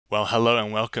Well, hello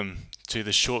and welcome to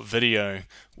the short video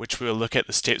which we will look at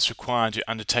the steps required to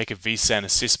undertake a vSAN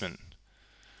assessment.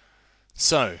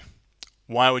 So,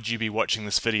 why would you be watching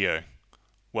this video?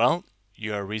 Well,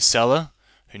 you're a reseller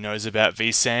who knows about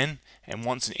vSAN and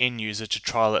wants an end user to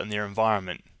trial it in their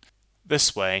environment.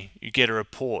 This way, you get a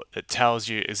report that tells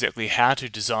you exactly how to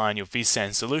design your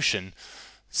vSAN solution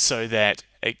so that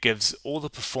it gives all the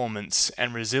performance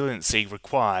and resiliency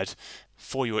required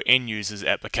for your end user's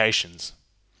applications.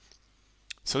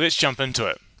 So let's jump into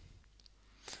it.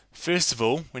 First of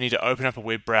all, we need to open up a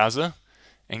web browser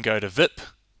and go to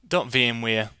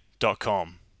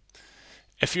vip.vmware.com.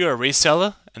 If you're a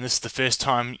reseller and this is the first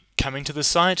time coming to the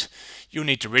site, you'll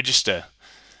need to register.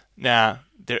 Now,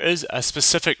 there is a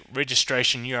specific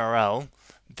registration URL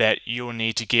that you'll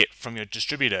need to get from your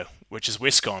distributor, which is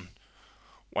Westcon.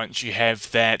 Once you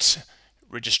have that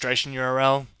registration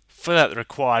URL, fill out the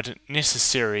required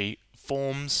necessary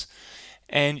forms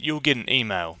and you'll get an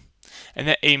email. And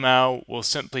that email will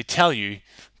simply tell you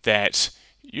that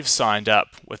you've signed up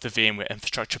with the VMware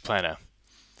Infrastructure Planner.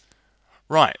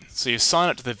 Right, so you sign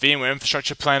up to the VMware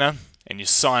Infrastructure Planner and you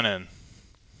sign in.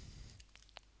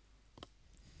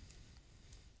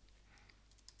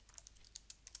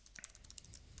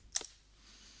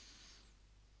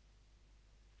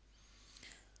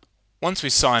 Once we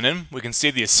sign in, we can see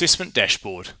the assessment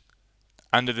dashboard.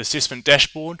 Under the assessment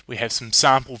dashboard, we have some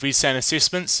sample vSAN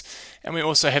assessments, and we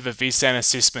also have a vSAN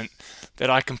assessment that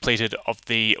I completed of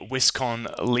the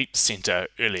Westcon Leap Center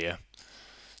earlier.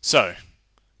 So,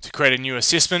 to create a new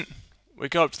assessment, we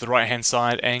go up to the right hand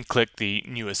side and click the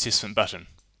New Assessment button.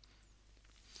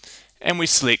 And we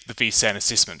select the vSAN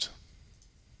assessment.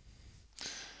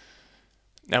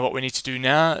 Now what we need to do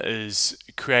now is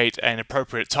create an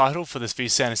appropriate title for this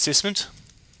vSAN assessment.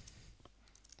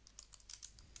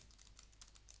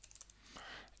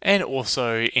 And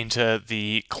also enter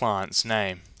the client's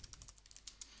name.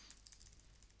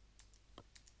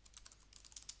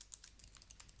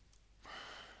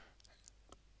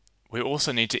 We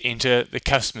also need to enter the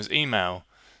customer's email.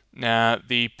 Now,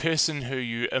 the person who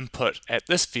you input at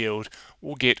this field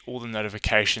will get all the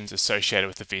notifications associated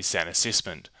with the vSAN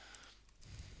assessment.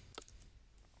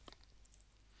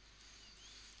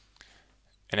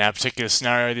 In our particular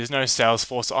scenario, there's no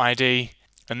Salesforce ID,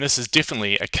 and this is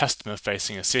definitely a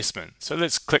customer-facing assessment. So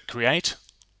let's click Create.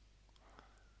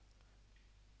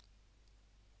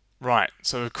 Right,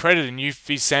 so we've created a new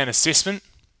vSAN assessment,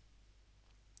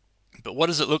 but what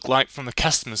does it look like from the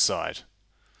customer side?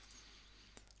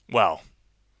 Well,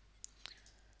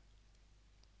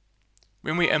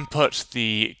 when we input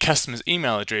the customer's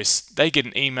email address, they get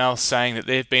an email saying that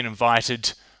they've been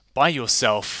invited by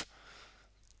yourself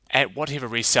at whatever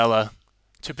reseller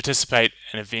to participate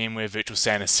in a VMware Virtual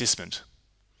SAN assessment.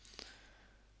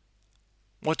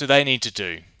 What do they need to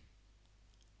do?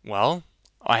 Well,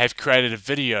 I have created a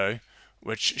video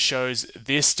which shows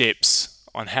their steps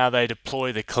on how they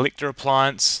deploy the collector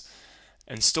appliance,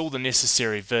 install the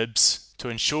necessary VIBs to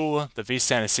ensure the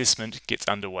vSAN assessment gets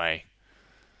underway.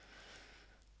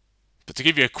 But to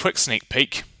give you a quick sneak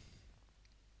peek,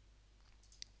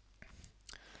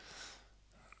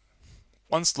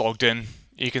 once logged in,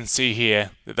 you can see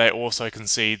here that they also can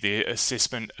see the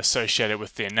assessment associated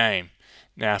with their name.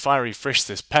 Now if I refresh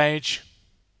this page,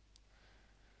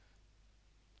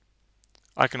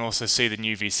 I can also see the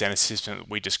new vSAN assessment that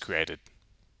we just created.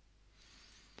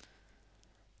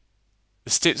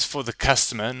 The steps for the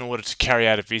customer in order to carry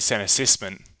out a vSAN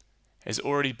assessment has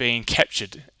already been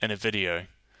captured in a video.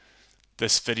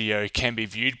 This video can be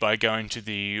viewed by going to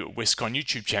the Westcon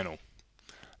YouTube channel.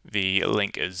 The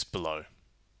link is below.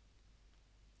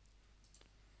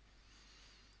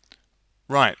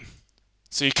 Right,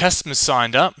 so your customer's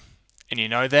signed up, and you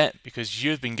know that because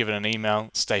you've been given an email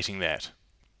stating that.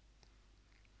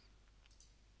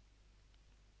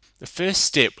 The first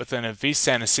step within a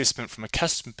vSAN assessment from a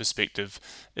customer perspective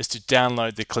is to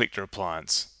download the collector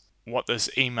appliance. What this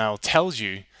email tells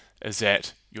you is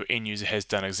that your end user has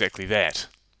done exactly that.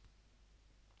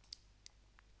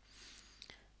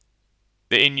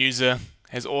 The end user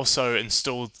has also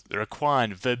installed the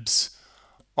required VIBs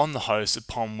on the host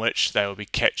upon which they will be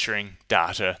capturing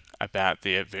data about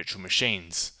their virtual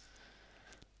machines.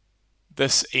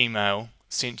 This email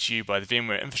sent to you by the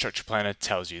VMware Infrastructure Planner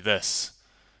tells you this.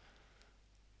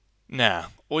 Now,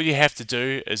 all you have to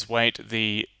do is wait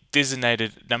the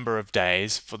designated number of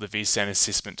days for the vSAN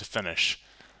assessment to finish.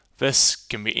 This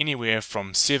can be anywhere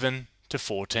from 7 to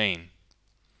 14.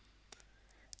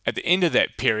 At the end of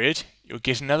that period, you'll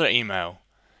get another email,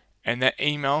 and that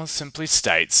email simply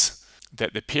states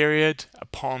that the period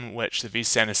upon which the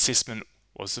vSAN assessment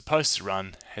was supposed to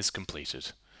run has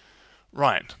completed.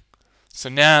 Right, So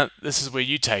now this is where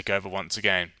you take over once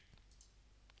again.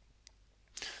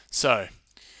 So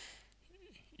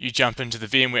you jump into the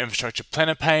VMware Infrastructure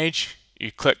Planner page,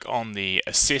 you click on the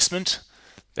assessment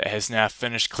that has now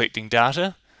finished collecting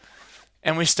data,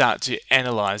 and we start to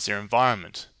analyze their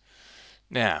environment.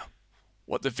 Now,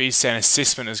 what the vSAN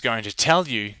assessment is going to tell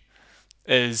you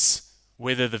is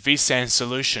whether the vSAN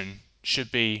solution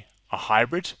should be a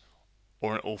hybrid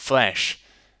or an all-flash.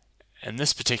 In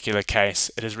this particular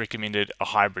case, it has recommended a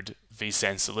hybrid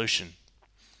vSAN solution.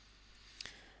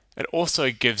 It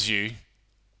also gives you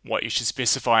what you should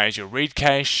specify as your read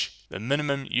cache, the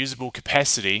minimum usable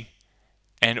capacity,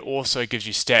 and also gives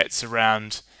you stats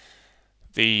around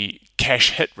the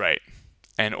cache hit rate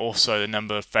and also the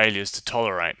number of failures to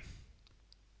tolerate.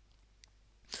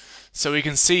 So we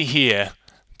can see here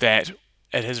that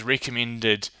it has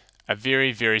recommended a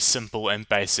very simple and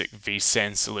basic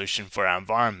vSAN solution for our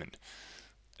environment.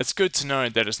 It's good to know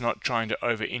that it's not trying to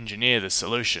over-engineer the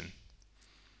solution.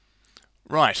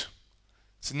 Right,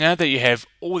 so now that you have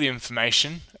all the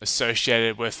information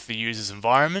associated with the user's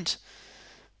environment,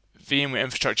 VMware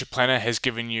Infrastructure Planner has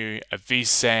given you a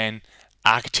vSAN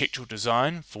architectural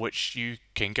design for which you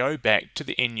can go back to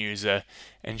the end user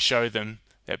and show them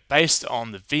that based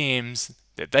on the VMs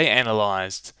that they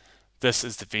analyzed, this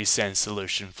is the vSAN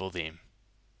solution for them.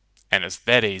 And it's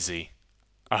that easy.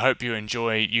 I hope you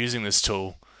enjoy using this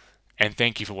tool, and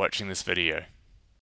thank you for watching this video.